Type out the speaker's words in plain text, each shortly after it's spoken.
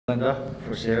Linda,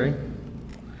 for sharing.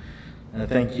 And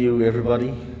thank you,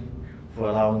 everybody, for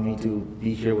allowing me to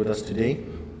be here with us today.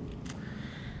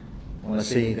 I want to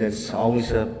say that it's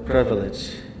always a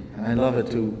privilege, and I love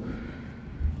it to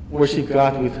worship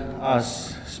God with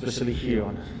us, especially here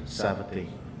on Sabbath day.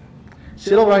 Is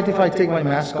it all right if I take my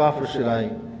mask off, or should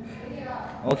I?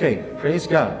 Okay, praise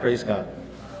God, praise God.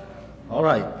 All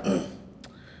right.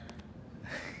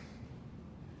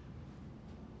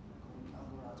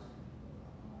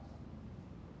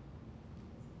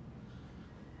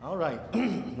 All right.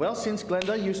 Well, since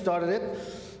Glenda, you started it,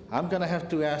 I'm going to have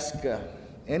to ask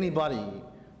anybody,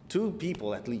 two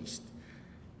people at least,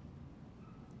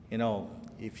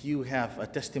 if you have a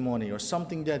testimony or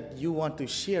something that you want to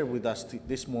share with us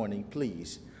this morning,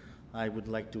 please, I would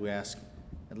like to ask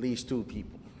at least two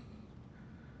people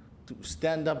to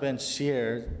stand up and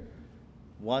share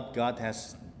what God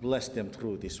has blessed them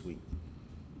through this week.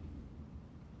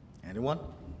 Anyone?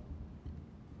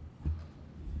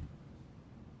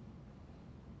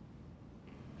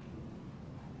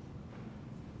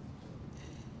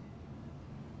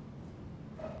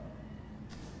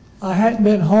 I hadn't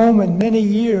been home in many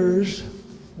years,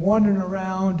 wandering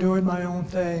around doing my own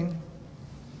thing.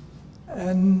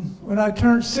 And when I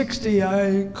turned 60,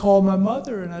 I called my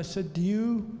mother and I said, "Do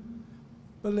you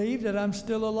believe that I'm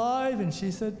still alive?" And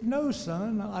she said, "No,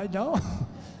 son, I don't."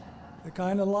 The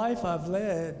kind of life I've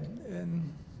led.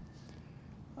 And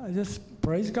I just,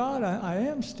 praise God, I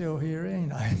am still here,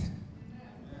 ain't I?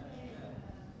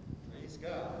 Praise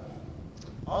God.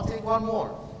 I'll take one more.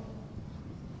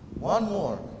 One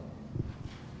more.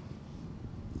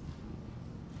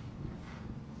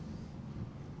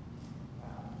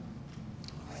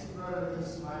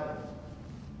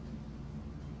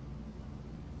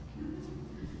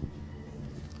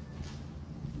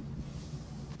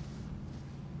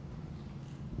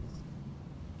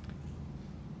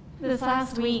 This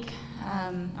last week,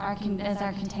 as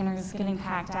our container was getting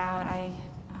packed out, I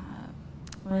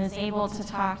was able to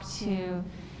talk to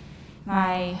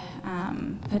my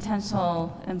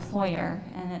potential employer,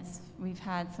 and we've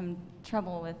had some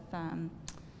trouble with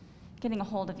getting a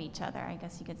hold of each other, I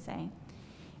guess you could say.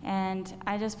 And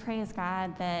I just praise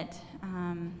God that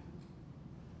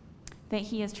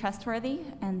He is trustworthy,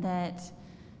 and that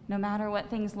no matter what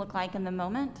things look like in the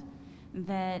moment,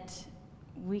 that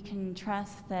we can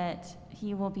trust that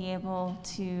He will be able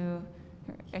to,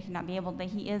 or not be able, that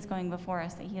He is going before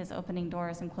us, that He is opening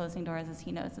doors and closing doors as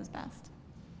He knows is best.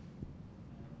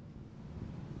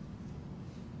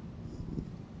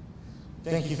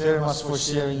 Thank you very much for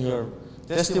sharing your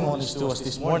testimonies to us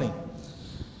this morning.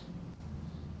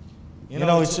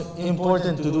 It's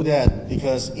important to do that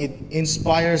because it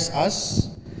inspires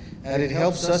us and it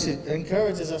helps us, it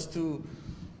encourages us to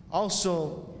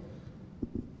also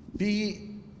be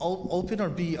open or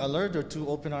be alert, or to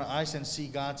open our eyes and see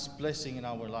God's blessing in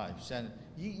our lives. And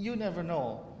you never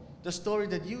know, the story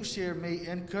that you share may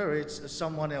encourage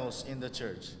someone else in the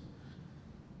church.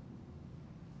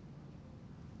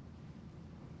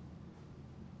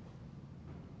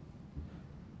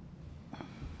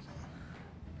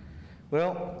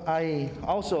 Well, I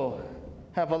also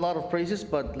have a lot of praises,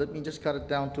 but let me just cut it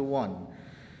down to one.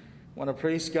 I want to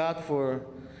praise God for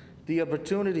the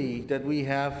opportunity that we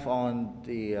have on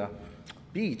the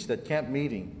beach, that camp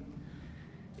meeting.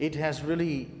 It has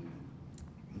really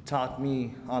taught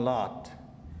me a lot.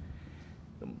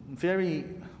 The very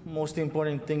most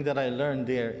important thing that I learned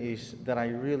there is that I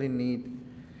really need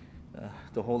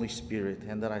the Holy Spirit,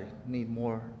 and that I need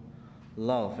more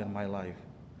love in my life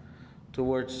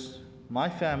towards my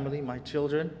family, my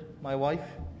children, my wife,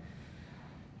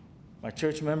 my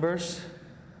church members,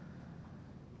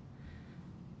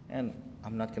 and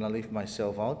I'm not going to leave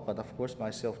myself out, but of course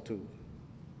myself too.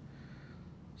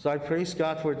 So I praise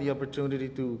God for the opportunity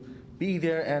to be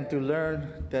there and to learn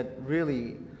that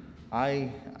really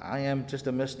I am just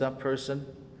a messed up person,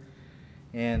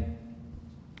 and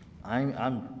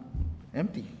I'm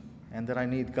empty, and that I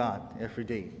need God every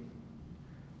day.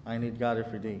 I need God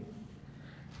every day.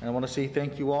 And I want to say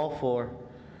thank you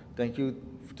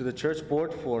to the church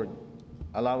board for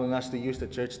allowing us to use the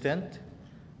church tent.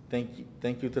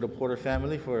 Thank you to the Porter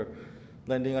family for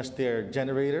lending us their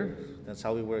generator. That's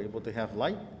how we were able to have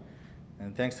light.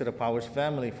 And thanks to the Powers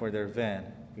family for their van.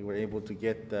 We were able to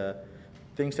get the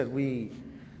things that we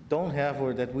don't have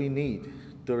or that we need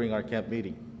during our camp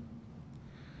meeting.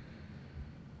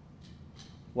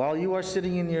 While you are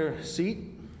sitting in your seat,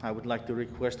 I would like to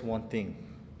request one thing.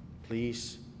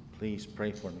 Please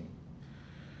pray for me.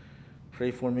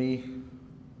 Pray for me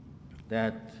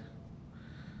that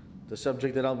the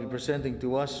subject that I'll be presenting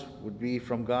to us would be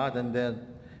from God, and that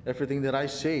everything that I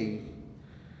say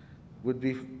would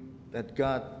be that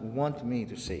God want me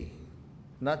to say.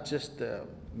 Not just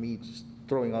me just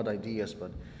throwing out ideas,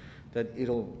 but that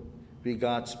it'll be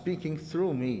God speaking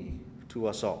through me to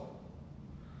us all.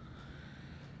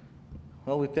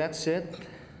 Well, with that said,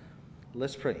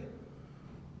 let's pray.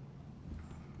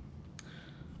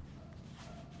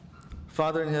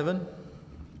 Father in heaven,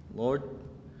 Lord,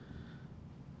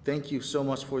 thank you so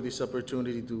much for this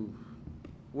opportunity to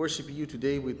worship you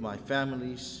today with my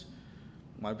families,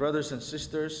 my brothers and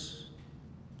sisters.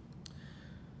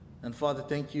 And Father,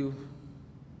 thank you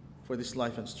for this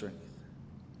life and strength.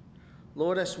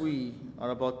 Lord, as we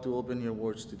are about to open your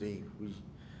words today, we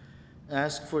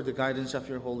ask for the guidance of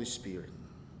your Holy Spirit.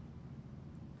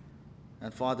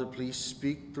 And Father, please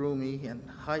speak through me and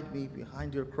hide me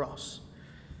behind your cross.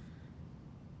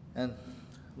 And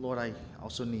Lord, I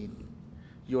also need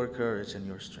your courage and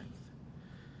your strength.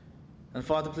 And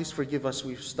Father, please forgive us.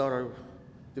 We've started our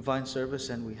divine service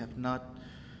and we have not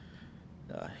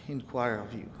inquired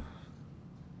of you.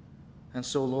 And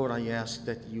so, Lord, I ask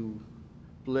that you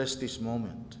bless this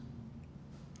moment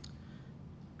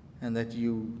and that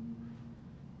you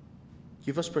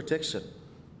give us protection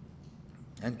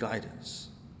and guidance.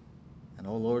 And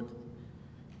oh Lord,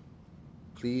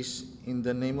 please, in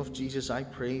the name of Jesus, I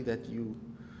pray that you,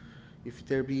 if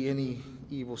there be any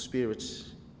evil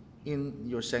spirits in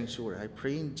your sanctuary, I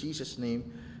pray in Jesus'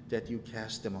 name that you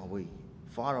cast them away,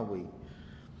 far away,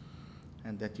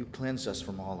 and that you cleanse us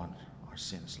from all our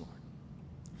sins, Lord.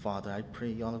 Father, I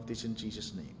pray all of this in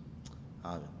Jesus' name.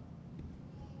 Amen.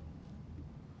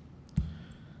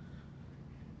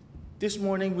 This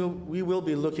morning we will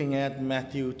be looking at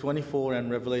Matthew 24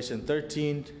 and Revelation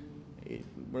 13.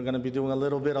 We're going to be doing a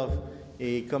little bit of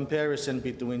a comparison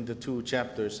between the two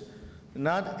chapters.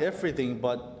 Not everything,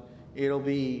 but it'll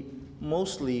be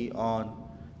mostly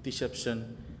on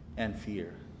deception and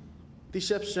fear.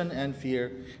 Deception and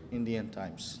fear in the end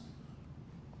times.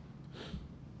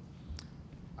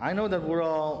 I know that we're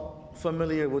all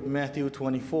familiar with Matthew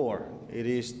 24. It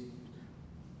is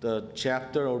the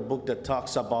chapter or book that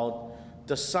talks about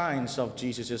the signs of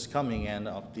Jesus' coming and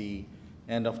of the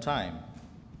end of time.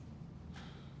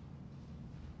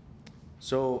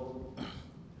 So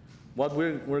what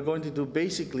we're going to do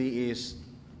basically is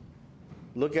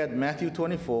look at Matthew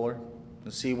 24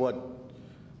 and see what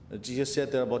Jesus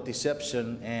said there about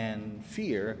deception and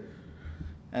fear,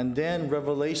 and then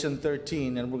Revelation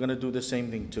 13, and we're going to do the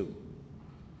same thing too.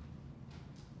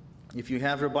 If you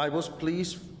have your Bibles,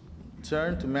 please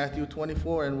turn to Matthew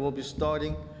 24, and we'll be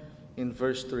starting in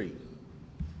verse 3.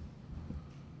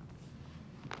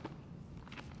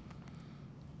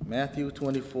 Matthew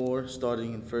 24,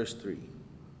 starting in verse 3.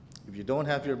 If you don't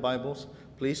have your Bibles,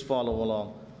 please follow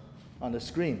along on the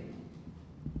screen.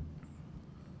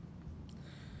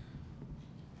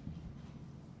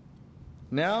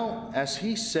 Now, as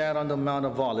he sat on the Mount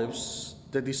of Olives,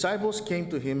 the disciples came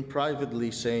to him privately,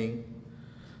 saying,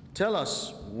 "Tell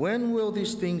us, when will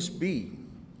these things be?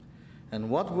 And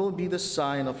what will be the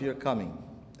sign of your coming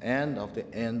and of the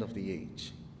end of the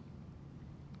age?"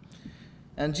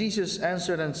 And Jesus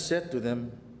answered and said to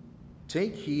them,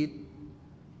 "Take heed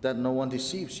that no one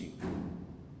deceives you.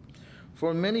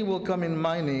 For many will come in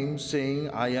my name, saying,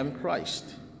 'I am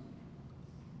Christ,'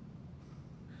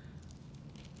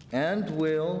 and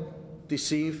will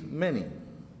deceive many.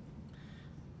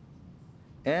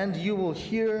 And you will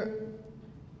hear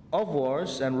of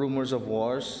wars and rumors of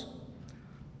wars.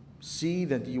 See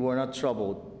that you are not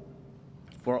troubled,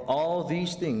 for all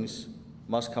these things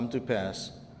must come to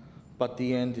pass, but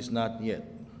the end is not yet.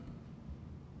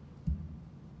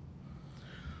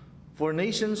 For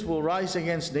nations will rise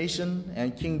against nation,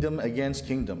 and kingdom against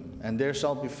kingdom, and there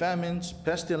shall be famines,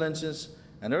 pestilences,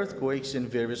 and earthquakes in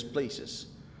various places.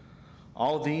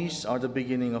 All these are the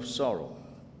beginning of sorrow.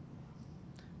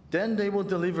 Then they will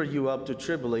deliver you up to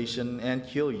tribulation and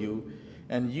kill you,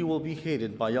 and you will be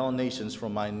hated by all nations for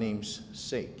my name's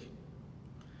sake.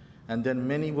 And then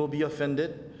many will be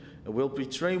offended, will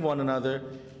betray one another,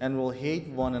 and will hate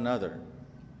one another.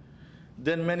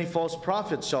 Then many false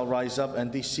prophets shall rise up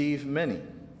and deceive many.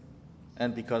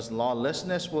 And because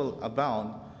lawlessness will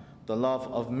abound, the love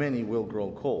of many will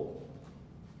grow cold.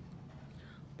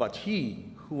 But he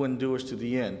who endures to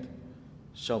the end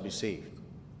shall be saved.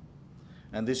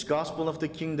 And this gospel of the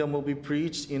kingdom will be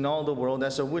preached in all the world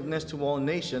as a witness to all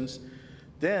nations.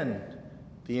 Then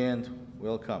the end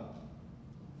will come."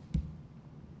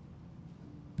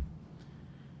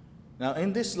 Now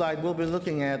in this slide, we'll be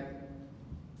looking at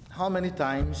how many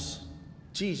times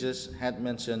Jesus had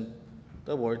mentioned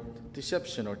the word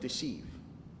deception or deceive.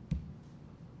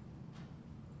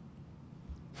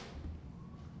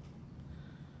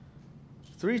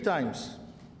 3 times.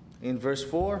 In verse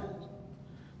 4,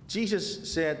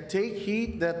 Jesus said, "Take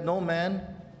heed that no man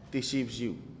deceives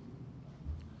you."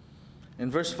 In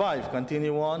verse 5,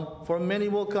 continue on, "For many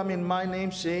will come in my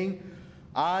name, saying,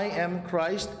 I am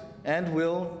Christ, and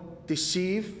will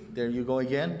deceive," there you go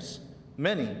again,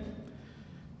 "many.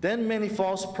 Then many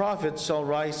false prophets shall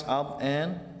rise up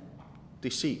and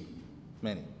deceive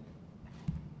many."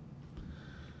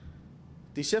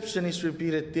 Deception is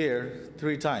repeated there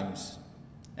 3 times.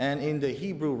 And in the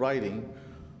Hebrew writing,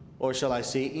 or shall I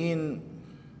say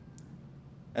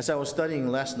as I was studying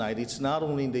last night, it's not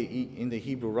only in the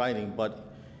Hebrew writing,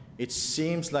 but it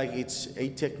seems like it's a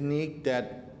technique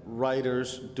that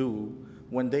writers do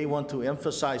when they want to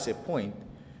emphasize a point.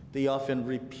 They often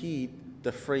repeat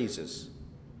the phrases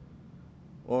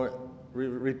or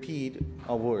repeat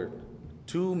a word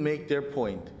to make their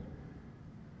point.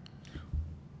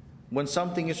 When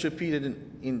something is repeated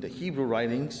in the Hebrew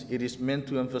writings, it is meant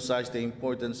to emphasize the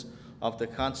importance of the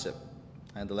concept.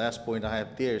 And the last point I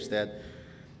have there is that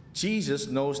Jesus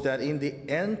knows that in the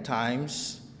end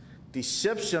times,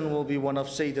 deception will be one of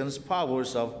Satan's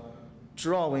powers of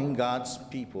drawing God's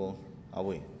people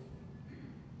away.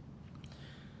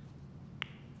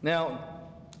 Now,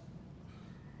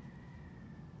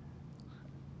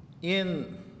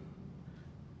 in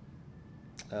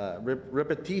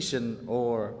repetition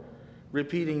or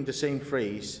repeating the same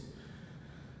phrase,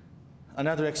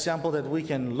 another example that we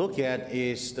can look at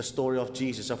is the story of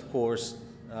Jesus, of course,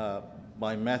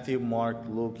 by Matthew, Mark,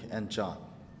 Luke, and John.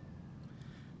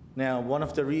 Now, one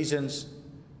of the reasons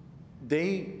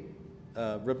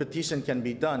repetition can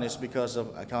be done is because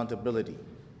of accountability,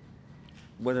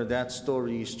 whether that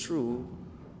story is true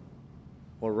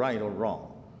or right or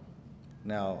wrong.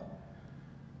 Now,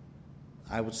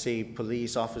 I would say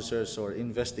police officers or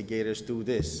investigators do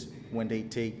this when they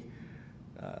take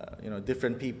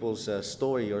different people's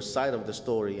story or side of the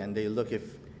story, and they look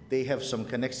if they have some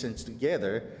connections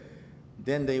together.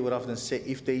 Then they would often say,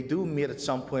 if they do meet at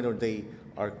some point or they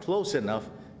are close enough,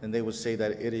 then they would say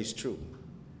that it is true.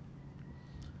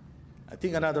 I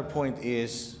think another point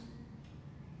is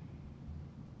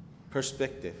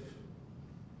perspective.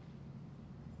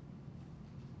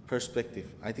 Perspective.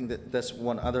 I think that's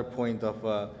one other point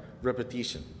of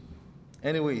repetition.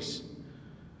 Anyways,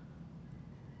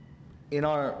 in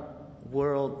our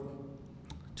world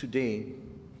today,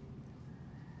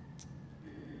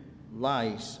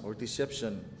 lies or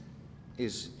deception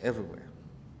is everywhere.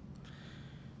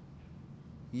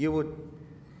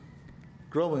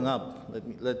 Growing up,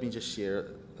 let me just share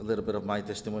a little bit of my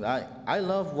testimony. I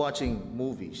love watching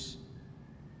movies.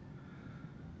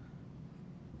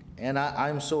 And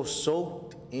I'm so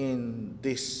soaked in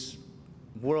this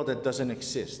world that doesn't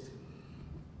exist.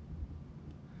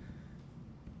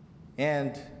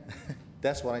 And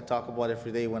that's what I talk about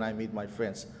every day when I meet my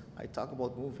friends. I talk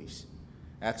about movies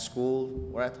at school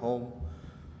or at home.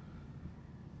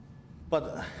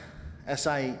 But as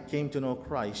I came to know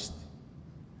Christ,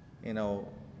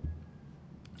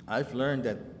 I've learned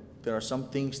that there are some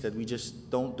things that we just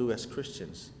don't do as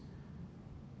Christians.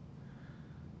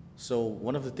 So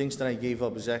one of the things that I gave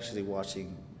up is actually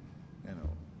watching,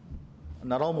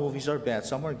 not all movies are bad,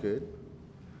 some are good.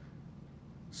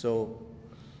 So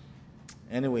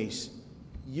anyways,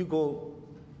 you go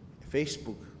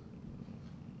Facebook,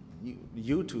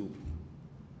 YouTube,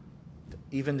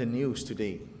 even the news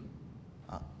today,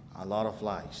 a lot of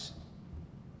lies.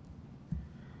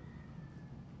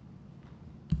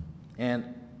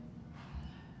 And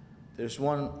there's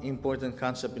one important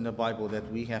concept in the Bible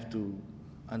that we have to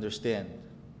understand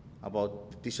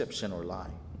about deception or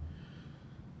lie.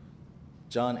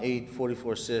 John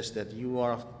 8:44 says that you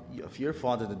are of your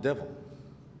father the devil,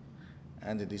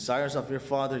 and the desires of your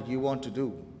father you want to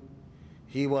do.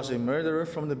 He was a murderer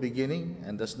from the beginning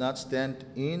and does not stand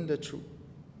in the truth,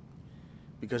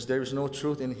 because there is no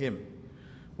truth in him.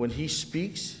 When he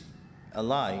speaks a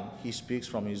lie, he speaks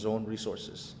from his own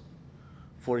resources,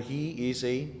 for he is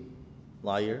a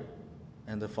liar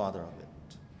and the father of it.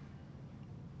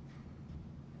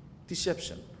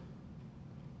 Deception,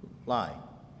 lie.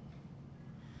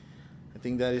 I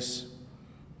think that is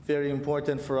very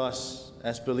important for us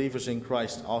as believers in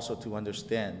Christ also to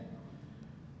understand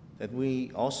that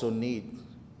we also need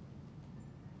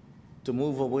to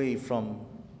move away from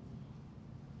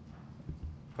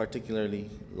particularly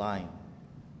lying,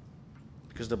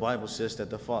 because the Bible says that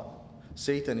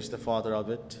Satan is the father of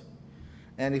it,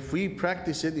 and if we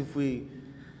practice it, if we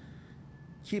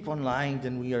keep on lying,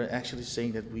 then we are actually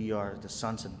saying that we are the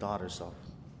sons and daughters of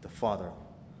the Father,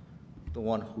 the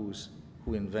one who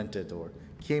invented or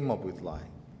came up with lying.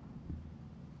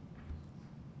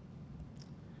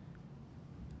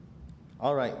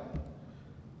 All right.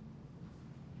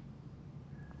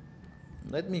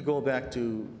 Let me go back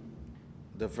to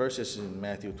the verses in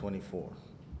Matthew 24.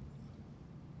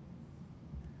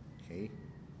 Okay.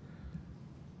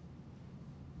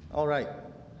 All right.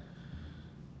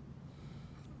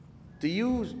 Do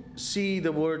you see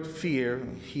the word fear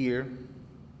here?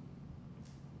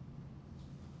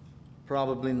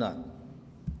 Probably not.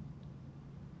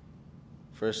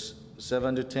 Verse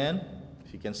 7 to 10,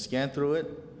 if you can scan through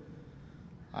it,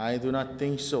 I do not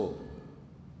think so.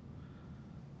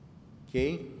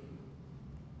 Okay?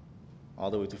 All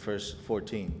the way to verse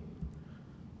 14.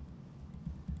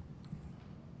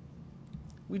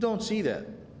 We don't see that.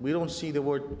 We don't see the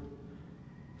word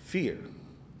fear.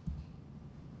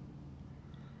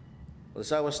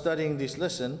 As I was studying this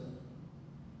lesson,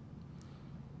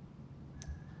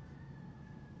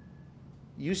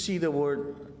 you see the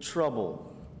word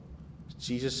trouble.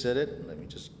 Jesus said it. Let me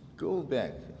just go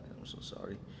back. I'm so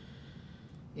sorry.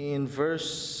 In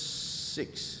verse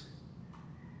 6.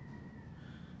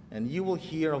 And you will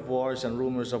hear of wars and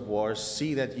rumors of wars.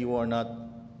 See that you are not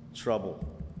troubled.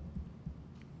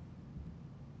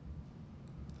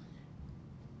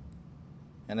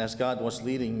 And as God was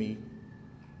leading me,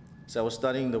 as I was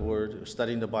studying the Word,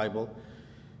 studying the Bible,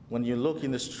 when you look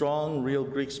in the Strong Real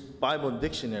Greek Bible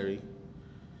Dictionary,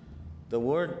 the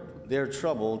word there,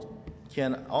 troubled,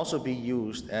 can also be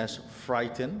used as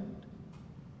frightened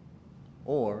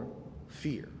or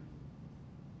fear.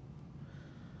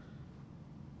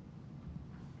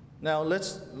 Now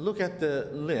let's look at the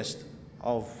list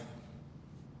of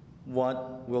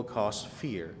what will cause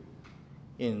fear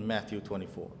in Matthew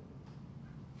 24.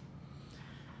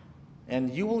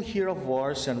 And you will hear of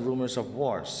wars and rumors of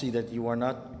wars. See that you are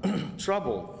not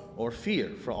troubled or fear,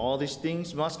 for all these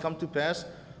things must come to pass,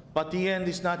 but the end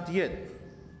is not yet.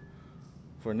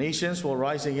 For nations will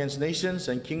rise against nations,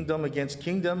 and kingdom against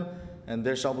kingdom, and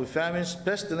there shall be famines,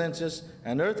 pestilences,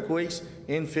 and earthquakes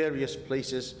in various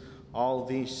places. All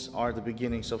these are the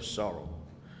beginnings of sorrow.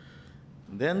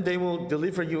 Then they will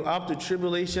deliver you up to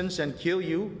tribulations and kill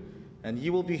you, and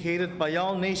you will be hated by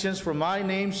all nations for my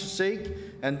name's sake,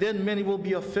 and then many will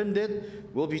be offended,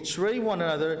 will betray one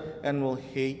another, and will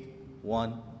hate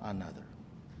one another.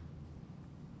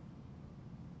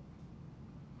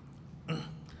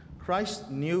 Christ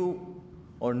knew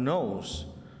or knows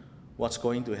what's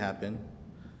going to happen,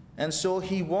 and so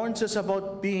he warns us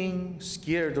about being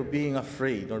scared or being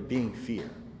afraid or being fear.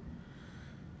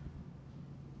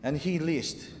 And he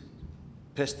lists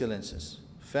pestilences,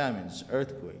 famines,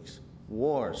 earthquakes,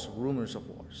 wars, rumors of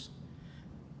wars.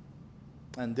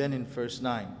 And then in verse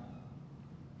 9,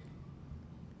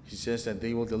 he says that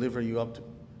they will deliver you up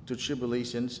to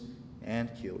tribulations and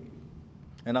kill you.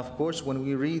 And of course, when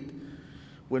we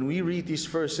read these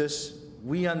verses,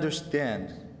 we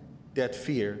understand that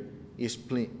fear is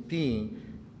being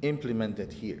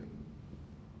implemented here.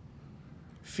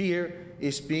 Fear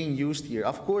is being used here.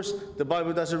 Of course, the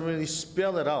Bible doesn't really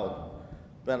spell it out,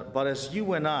 but as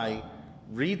you and I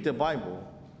read the Bible,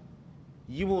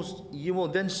 you will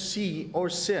then see or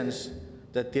sense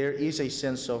that there is a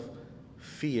sense of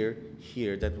fear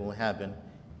here that will happen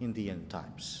in the end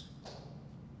times.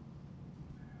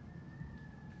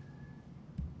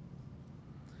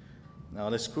 Now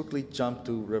let's quickly jump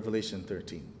to Revelation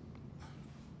 13.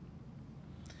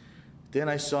 Then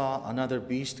I saw another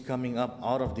beast coming up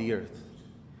out of the earth,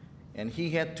 and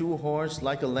he had two horns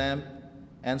like a lamb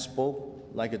and spoke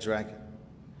like a dragon.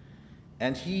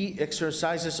 And he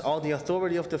exercises all the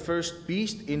authority of the first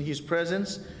beast in his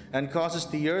presence, and causes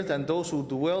the earth and those who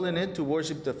dwell in it to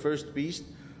worship the first beast,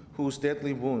 whose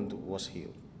deadly wound was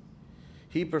healed.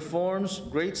 He performs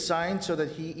great signs, so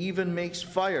that he even makes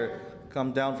fire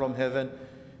come down from heaven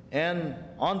and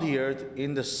on the earth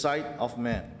in the sight of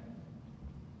man.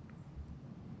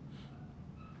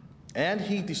 And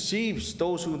he deceives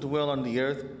those who dwell on the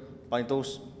earth by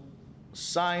those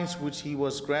signs which he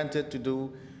was granted to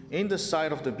do in the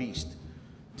sight of the beast,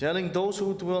 telling those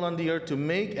who dwell on the earth to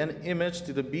make an image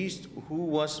to the beast who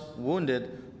was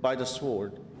wounded by the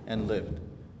sword and lived.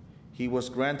 He was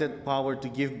granted power to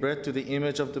give breath to the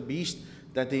image of the beast,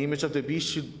 that the image of the beast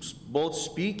should both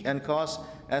speak and cause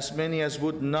as many as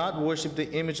would not worship the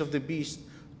image of the beast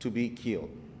to be killed.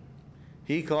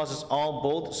 He causes all,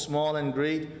 both small and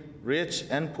great, rich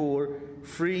and poor,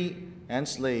 free and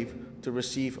slave, to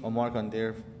receive a mark on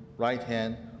their right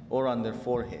hand or on their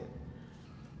forehead,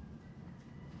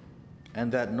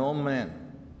 and that no one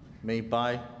may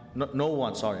buy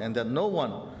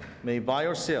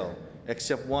or sell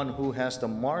except one who has the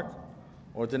mark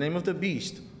or the name of the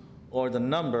beast or the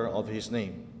number of his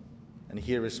name. And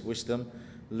here is wisdom.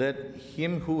 Let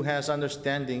him who has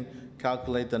understanding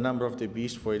calculate the number of the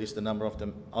beast, for it is the number of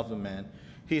the man.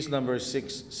 His number is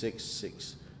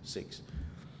 666.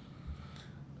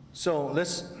 So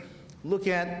let's look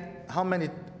at how many,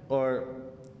 or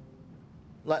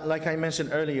like I mentioned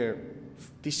earlier,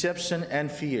 deception and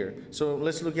fear. So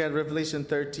let's look at Revelation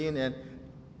 13 and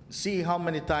see how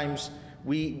many times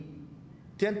we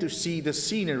tend to see the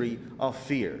scenery of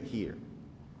fear here.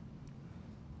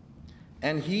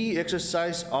 And he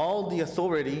exercised all the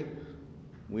authority,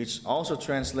 which also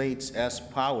translates as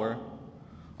power,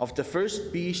 of the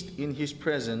first beast in his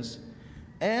presence,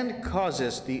 and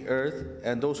causes the earth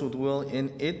and those who dwell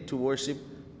in it to worship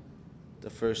the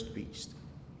first beast.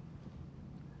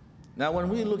 Now, when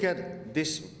we look at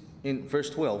this in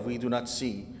verse 12, we do not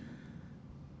see,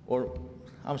 or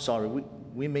I'm sorry,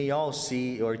 we may all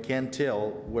see or can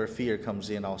tell where fear comes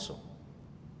in also.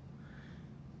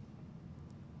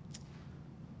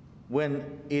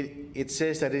 When it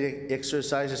says that it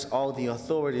exercises all the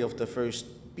authority of the first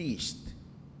beast,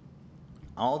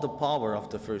 all the power of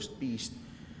the first beast,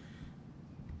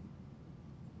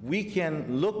 we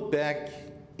can look back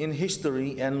in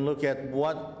history and look at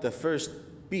what the first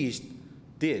beast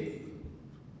did.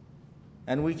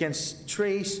 And we can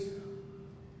trace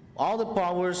all the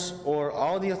powers or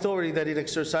all the authority that it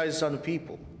exercises on the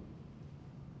people.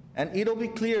 And it'll be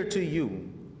clear to you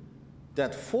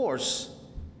that force,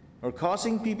 or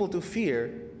causing people to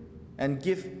fear and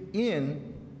give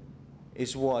in,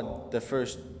 is what the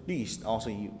first beast also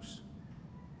used.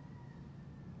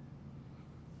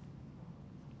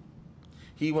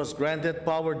 He was granted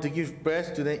power to give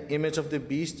breath to the image of the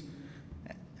beast.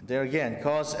 There again,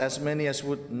 cause as many as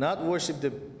would not worship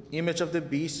the image of the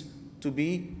beast to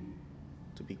be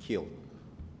killed.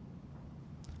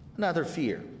 Another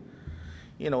fear.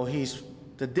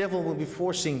 The devil will be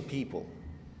forcing people.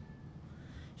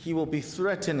 He will be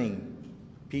threatening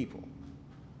people.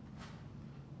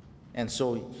 And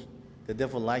so the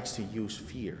devil likes to use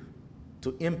fear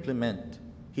to implement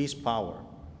his power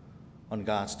on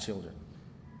God's children.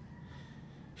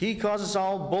 He causes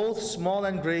all, both small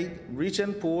and great, rich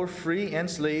and poor, free and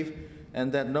slave,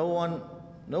 and that no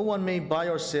one may buy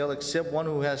or sell except one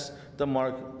who has the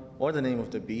mark or the name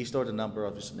of the beast or the number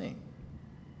of his name.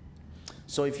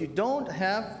 So if you don't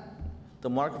have the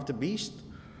mark of the beast,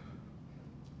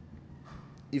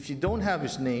 if you don't have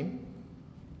his name,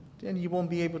 then you won't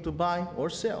be able to buy or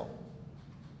sell.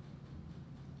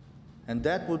 And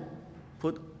that would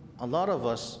put a lot of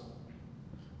us,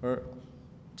 or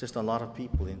just a lot of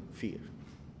people, in fear.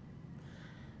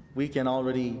 We can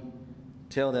already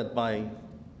tell that by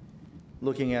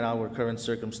looking at our current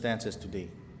circumstances today.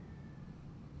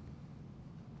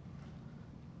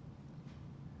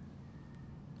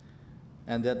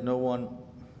 And that no one,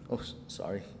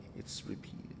 it's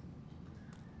repeated.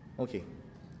 Okay,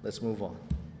 let's move on.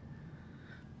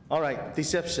 All right,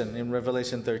 deception in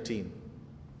Revelation 13.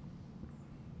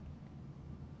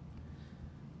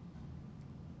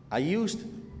 I used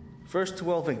verse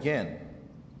 12 again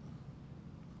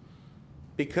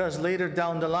because later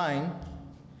down the line,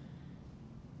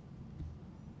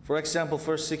 for example,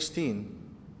 verse 16,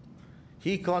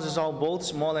 he causes all, both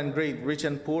small and great, rich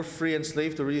and poor, free and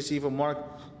slave, to receive a mark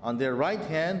on their right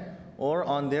hand or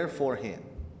on their forehead.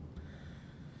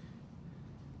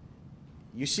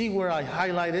 You see where I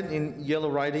highlighted in yellow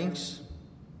writings,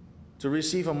 to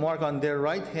receive a mark on their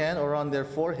right hand or on their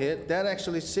forehead? That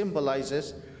actually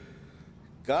symbolizes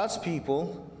God's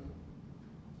people,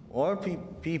 or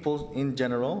people in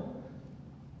general,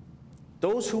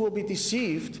 those who will be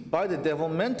deceived by the devil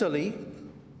mentally,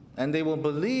 and they will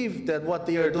believe that what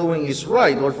they are doing is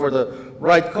right or for the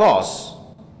right cause.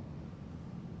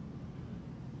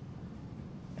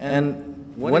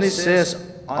 And when it says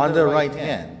on the right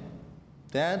hand,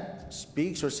 that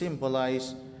speaks or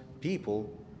symbolizes people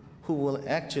who will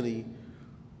actually,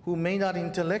 who may not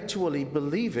intellectually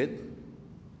believe it,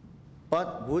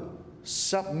 but would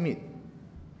submit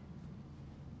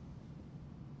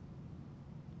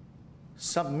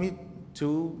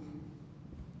to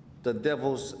the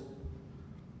devil's,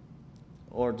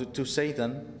 or to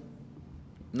Satan,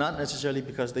 not necessarily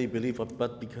because they believe it,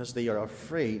 but because they are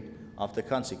afraid of the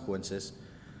consequences.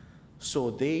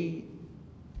 So they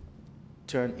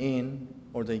turn in,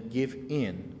 or they give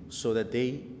in, so that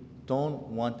they don't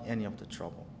want any of the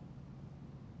trouble.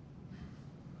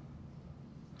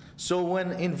 So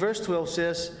when in verse 12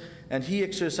 says, and he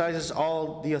exercises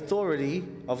all the authority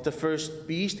of the first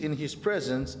beast in his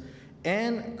presence,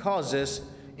 and causes,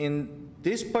 in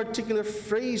this particular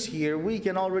phrase here, we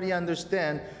can already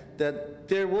understand that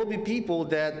there will be people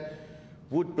that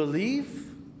would believe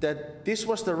that this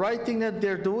was the right thing that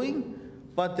they're doing,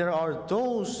 But there are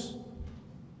those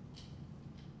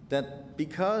that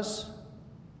because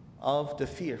of the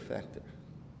fear factor,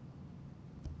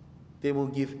 they will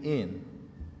give in.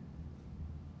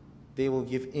 They will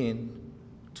give in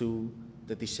to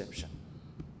the deception.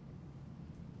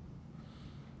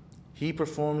 He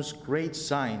performs great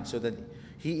signs so that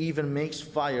he even makes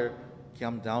fire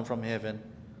come down from heaven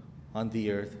on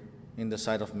the earth in the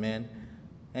sight of men,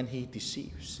 and he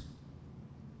deceives.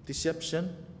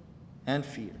 Deception and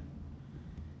fear.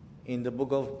 In the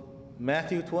book of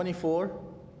Matthew 24,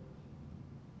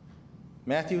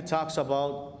 Matthew talks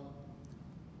about,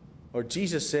 or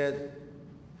Jesus said,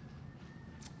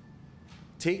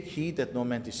 take heed that no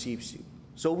man deceives you.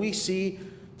 So we see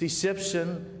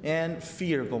deception and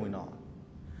fear going on.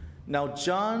 Now,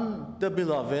 John the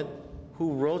Beloved,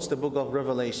 who wrote the book of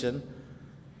Revelation,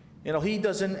 he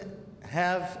doesn't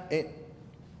have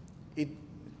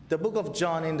the book of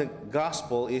John in the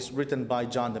gospel is written by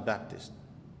John the Baptist.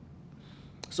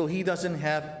 So he doesn't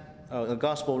have a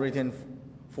gospel written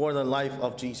for the life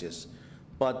of Jesus.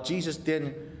 But Jesus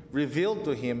then revealed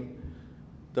to him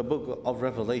the book of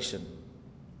Revelation.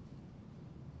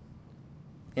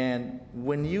 And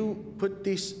when you put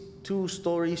these two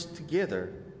stories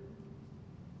together,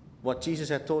 what Jesus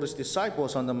had told his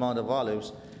disciples on the Mount of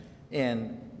Olives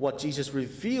and what Jesus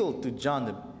revealed to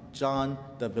John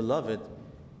the Beloved,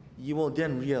 you will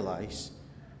then realize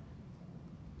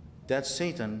that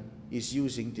Satan is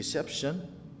using deception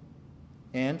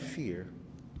and fear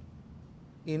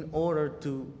in order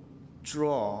to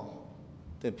draw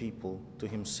the people to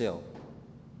himself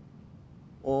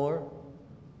or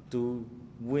to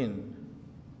win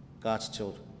God's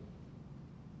children.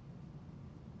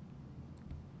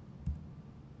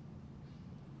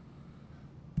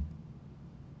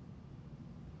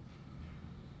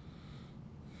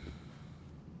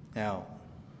 Now,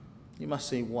 you must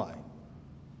say, why?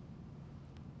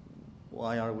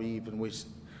 Why are we even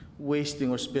wasting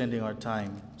or spending our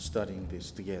time studying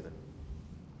this together?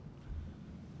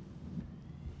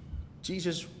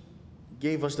 Jesus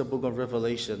gave us the book of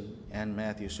Revelation and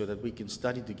Matthew so that we can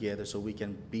study together, so we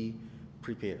can be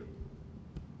prepared.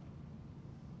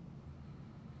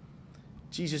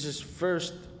 Jesus'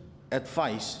 first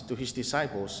advice to his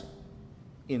disciples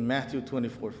in Matthew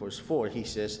 24, verse 4, he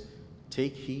says,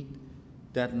 take heed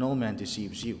that no man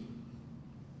deceives you.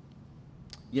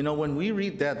 When we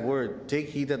read that word, take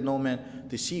heed that no man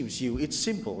deceives you, it's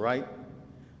simple, right?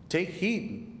 Take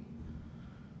heed.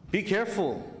 Be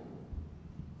careful.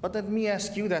 But let me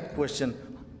ask you that question.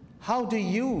 How do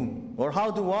you, or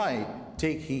how do I,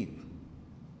 take heed?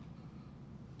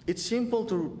 It's simple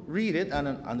to read it and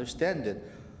understand it.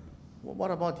 Well,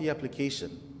 what about the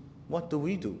application? What do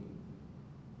we do?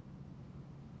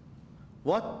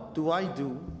 What do I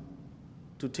do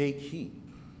to take heed?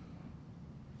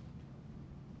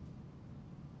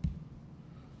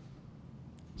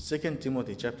 Second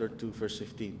Timothy chapter 2, verse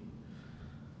 15.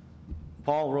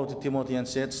 Paul wrote to Timothy and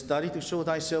said, study to show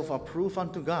thyself approved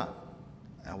unto God,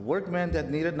 a workman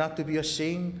that needed not to be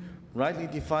ashamed, rightly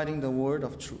dividing the word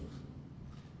of truth.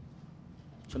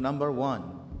 So number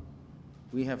one,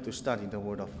 we have to study the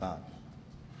word of God.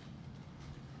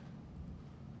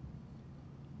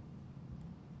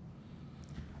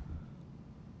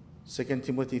 Second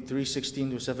Timothy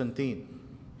 3:16 to 17.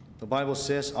 The Bible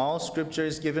says, all scripture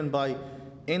is given by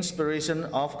inspiration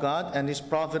of God and is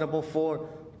profitable for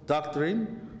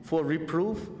doctrine, for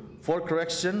reproof, for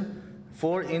correction,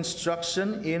 for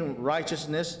instruction in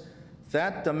righteousness,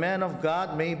 that the man of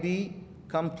God may be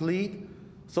complete,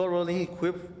 thoroughly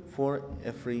equipped for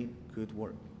every good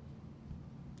work.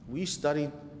 We study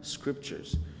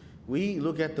scriptures. We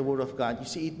look at the word of God. You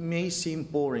see, it may seem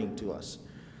boring to us.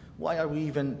 Why are we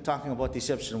even talking about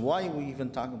deception? Why are we even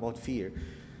talking about fear?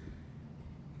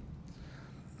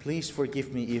 Please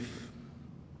forgive me if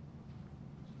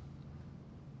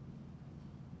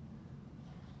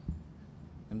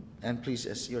and please,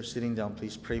 as you're sitting down,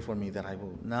 please pray for me that I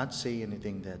will not say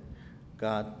anything that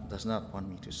God does not want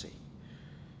me to say.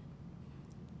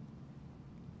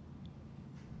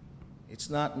 It's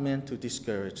not meant to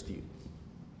discourage you.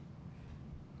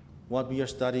 What we are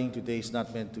studying today is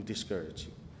not meant to discourage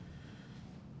you.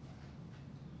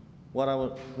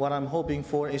 What I'm hoping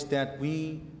for is that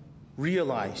we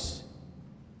realize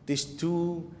these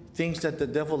two things that the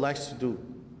devil likes to do.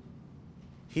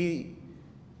 He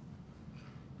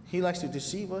likes to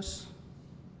deceive us,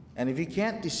 and if he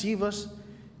can't deceive us,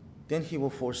 then he will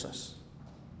force us.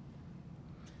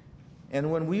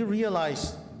 And when we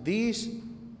realize these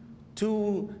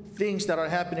two things that are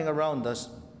happening around us,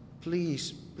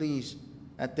 please,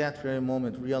 at that very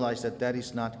moment, realize that that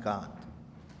is not God.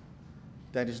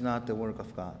 that is not the work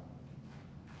of God.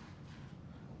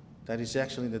 That is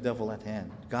actually the devil at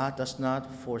hand. God does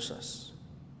not force us.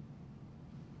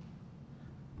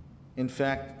 In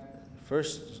fact, 1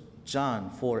 John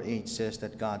 4:8 says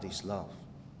that God is love.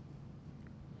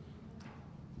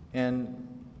 And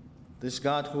this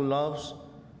God who loves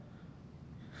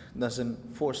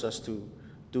doesn't force us to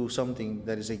do something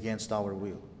that is against our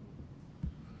will.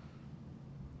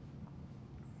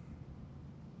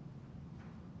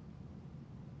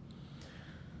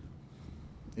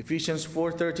 Ephesians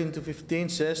 4:13-15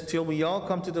 says, "Till we all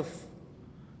come to the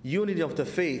unity of the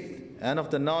faith and of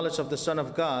the knowledge of the Son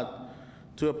of God,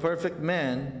 to a perfect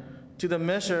man, to the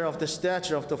measure of the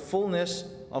stature of the fullness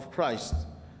of Christ,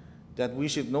 that we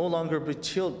should no longer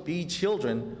be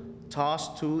children,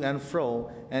 tossed to and fro,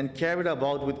 and carried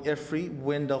about with every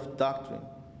wind of doctrine.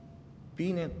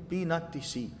 Be not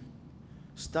deceived.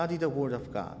 Study the Word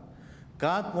of God.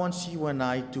 God wants you and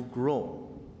I to grow,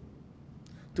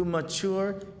 to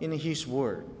mature in His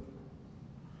Word.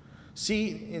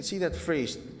 See that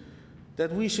phrase,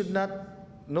 that we should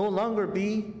no longer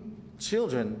be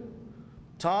children,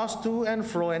 tossed to and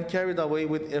fro and carried away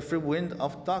with every wind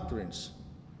of doctrines,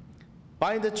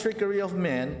 by the trickery of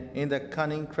men in the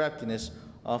cunning craftiness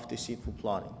of deceitful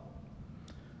plotting.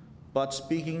 But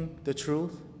speaking the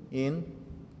truth in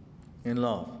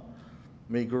love,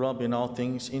 may grow up in all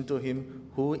things into Him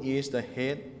who is the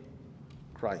head,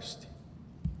 Christ."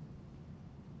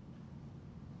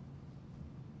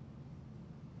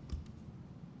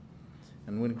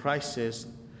 And when Christ says,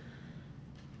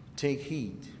 "Take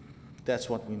heed," that's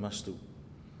what we must do.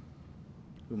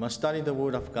 We must study the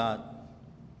Word of God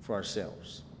for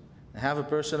ourselves and have a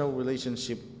personal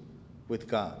relationship with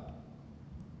God.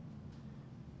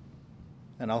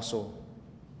 And also,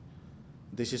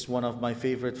 this is one of my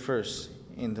favorite verses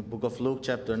in the book of Luke,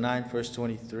 chapter 9, verse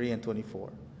 23 and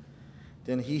 24.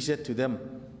 "Then He said to them,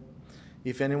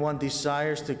 If anyone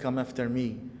desires to come after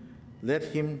me, let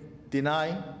him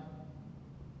deny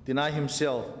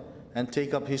himself and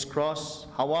take up his cross."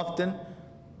 How often?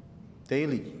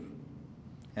 Daily.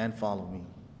 "And follow me."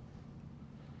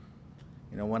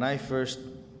 You know, when I first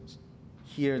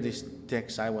hear this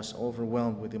text, I was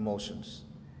overwhelmed with emotions.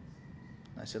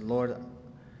 I said, "Lord,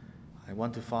 I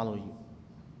want to follow you."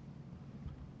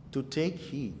 To take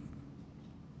heed,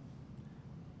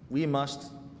 we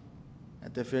must,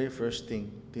 at the very first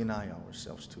thing, deny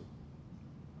ourselves too.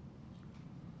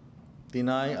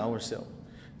 Deny ourselves.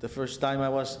 The first time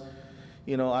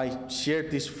I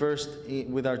shared this verse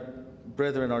with our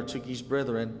brethren, our Turkish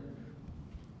brethren,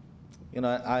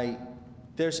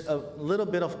 there's a little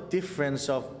bit of difference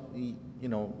of,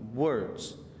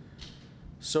 words.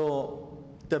 So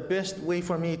the best way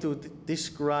for me to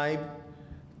describe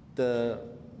the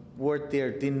word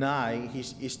there, deny,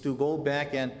 is to go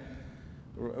back and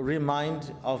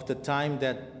remind of the time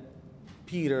that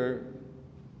Peter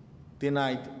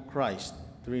denied Christ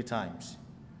 3 times.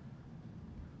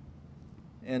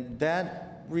 And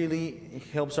that really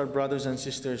helps our brothers and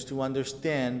sisters to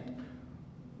understand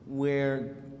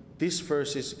where this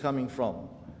verse is coming from.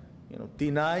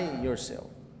 Deny yourself.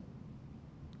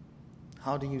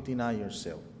 How do you deny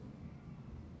yourself?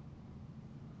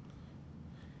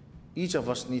 Each of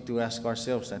us need to ask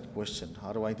ourselves that question.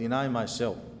 How do I deny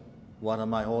myself? What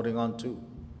am I holding on to?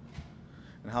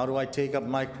 And how do I take up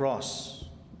my cross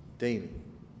daily?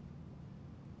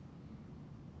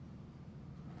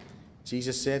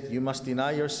 Jesus said, you must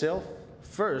deny yourself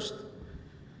first,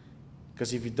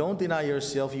 because if you don't deny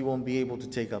yourself, you won't be able to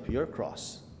take up your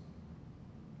cross.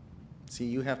 See,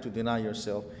 you have to deny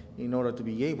yourself in order to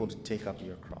be able to take up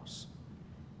your cross.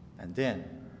 And then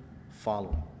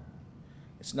follow.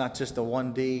 It's not just a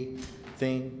one-day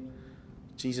thing.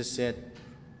 Jesus said,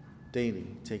 daily,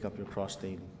 take up your cross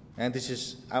daily. And this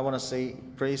is, I want to say,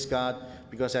 praise God,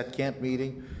 because at camp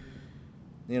meeting,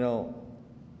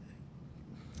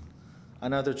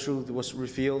 another truth was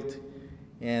revealed,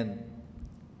 and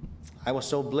I was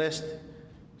so blessed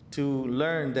to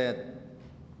learn that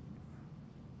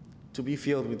to be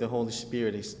filled with the Holy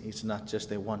Spirit is not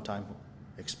just a one-time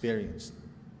experience.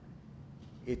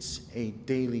 It's a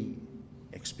daily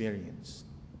experience.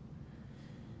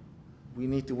 We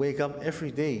need to wake up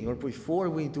every day, or before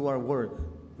we do our work,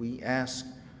 we ask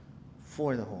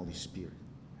for the Holy Spirit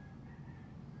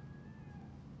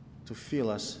to fill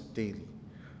us daily.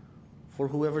 For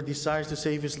whoever desires to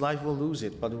save his life will lose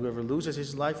it, but whoever loses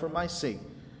his life for my sake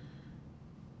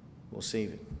will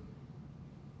save it.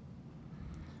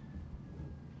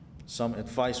 Some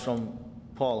advice from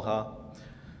Paul,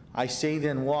 I say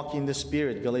then, walk in the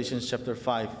Spirit, Galatians chapter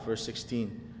 5, verse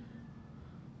 16.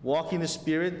 Walk in the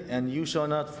Spirit, and you shall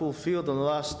not fulfill the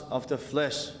lust of the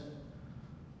flesh.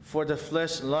 For the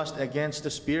flesh lusts against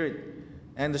the Spirit,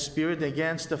 and the Spirit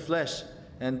against the flesh,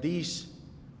 and these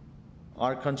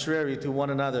are contrary to one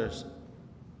another,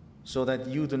 so that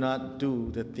you do not do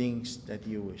the things that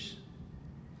you wish.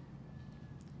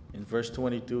 In verse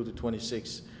 22 to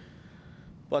 26,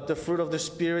 but the fruit of the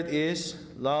Spirit is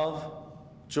love,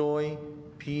 joy,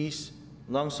 peace,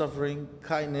 long-suffering,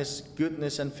 kindness,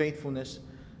 goodness, and faithfulness,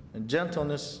 and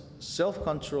gentleness,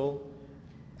 self-control.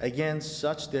 Against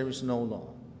such there is no law.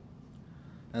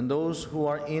 And those who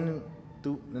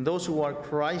are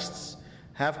Christ's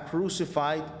have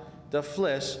crucified the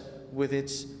flesh with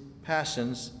its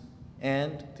passions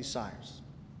and desires.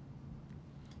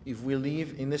 If we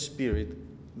live in the Spirit,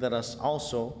 let us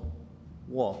also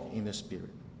walk in the Spirit.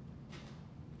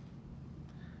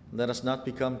 Let us not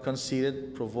become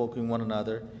conceited, provoking one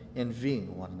another,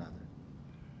 envying one another.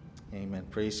 Amen.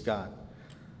 Praise God.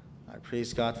 I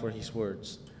praise God for His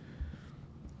words.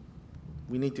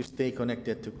 We need to stay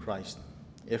connected to Christ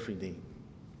every day.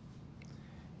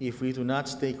 If we do not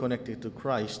stay connected to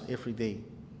Christ every day,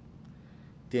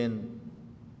 then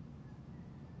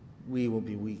we will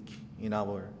be weak in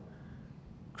our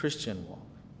Christian walk.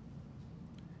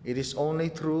 It is only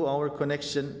through our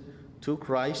connection to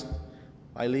Christ,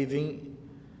 by living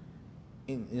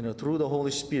through the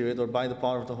Holy Spirit, or by the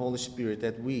power of the Holy Spirit,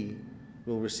 that we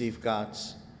will receive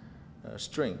God's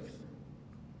strength,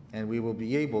 and we will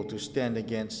be able to stand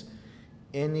against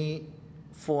any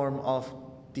form of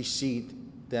deceit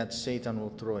that Satan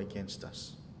will throw against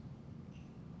us.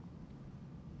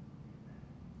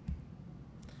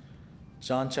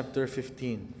 John chapter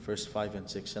 15, verse 5 and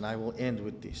 6, and I will end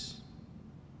with this.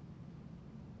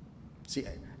 See,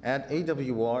 at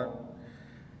AWR,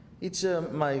 it's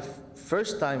my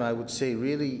first time, I would say,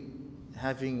 really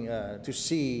having to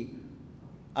see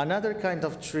another kind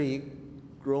of tree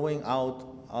growing out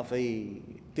of a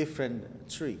different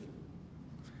tree.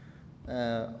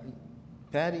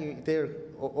 Patty, they're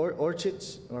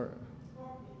orchids or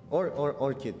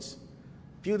orchids.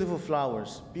 Beautiful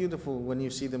flowers, beautiful when you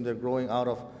see them. They're growing out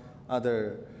of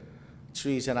other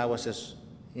trees, and I was just,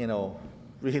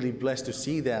 really blessed to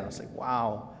see that. I was like,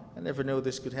 wow, I never knew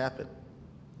this could happen.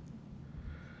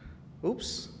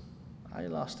 Oops, I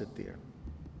lost it there.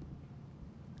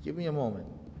 Give me a moment.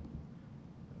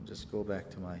 I'll just go back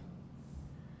to my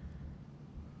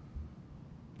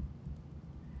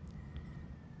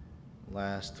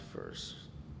last verse.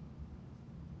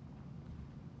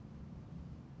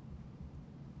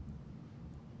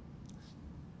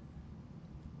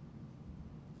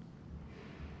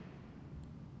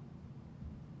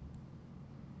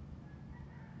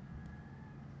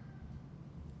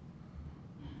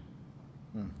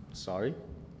 Sorry.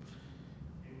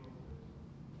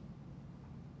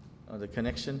 Oh, the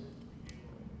connection?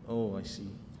 Oh, I see.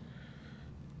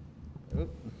 Oop.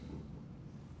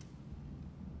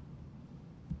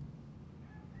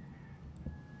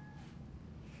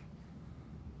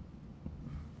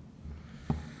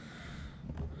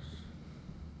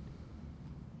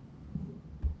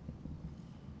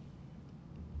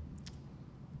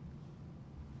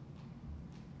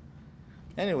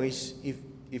 Anyways,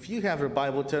 if you have your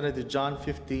Bible, turn it to John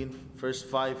 15, verse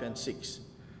 5 and 6.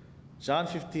 John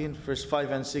 15, verse 5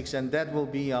 and 6, and that will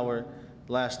be our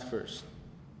last verse.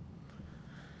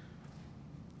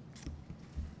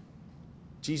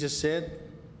 Jesus said,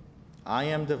 I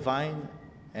am the vine,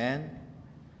 and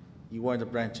you are the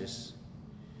branches.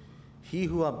 He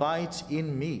who abides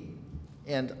in me,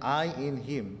 and I in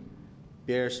him,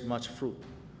 bears much fruit.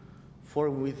 For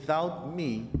without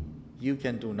me, you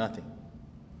can do nothing.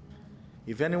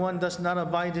 If anyone does not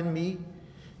abide in me,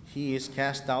 he is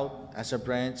cast out as a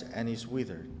branch and is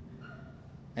withered.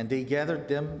 And they gather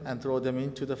them and throw them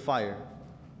into the fire,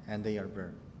 and they are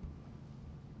burned.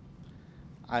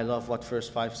 I love what verse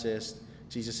 5 says.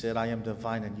 Jesus said, I am the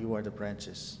vine and you are the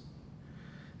branches.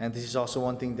 And this is also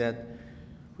one thing that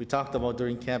we talked about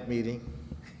during camp meeting.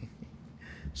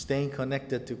 Staying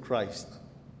connected to Christ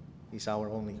is our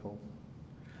only hope.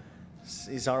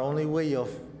 It's our only way of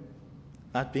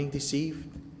not being deceived.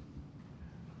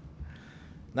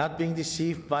 Not being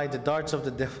deceived by the darts of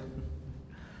the devil.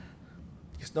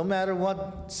 Because no matter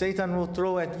what Satan will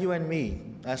throw at you and me,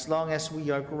 as long as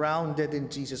we are grounded in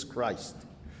Jesus Christ,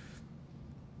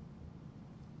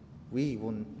 we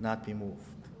will not be moved.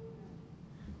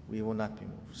 We will not be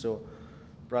moved. So,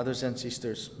 brothers and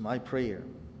sisters, my prayer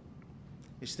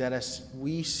is that as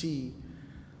we see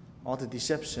all the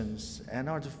deceptions and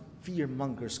all the fear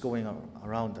mongers going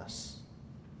around us,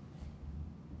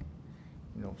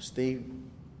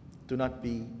 do not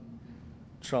be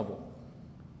troubled.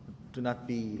 Do not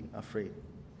be afraid.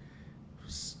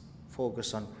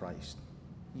 Focus on Christ.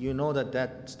 You know that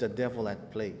that's the devil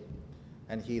at play,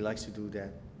 and he likes to do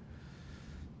that.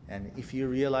 And if you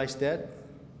realize that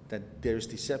there's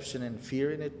deception and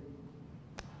fear in it,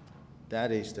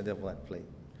 that is the devil at play.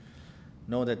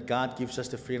 Know that God gives us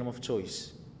the freedom of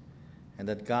choice, and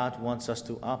that God wants us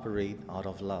to operate out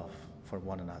of love for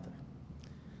one another.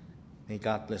 May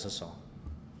God bless us all.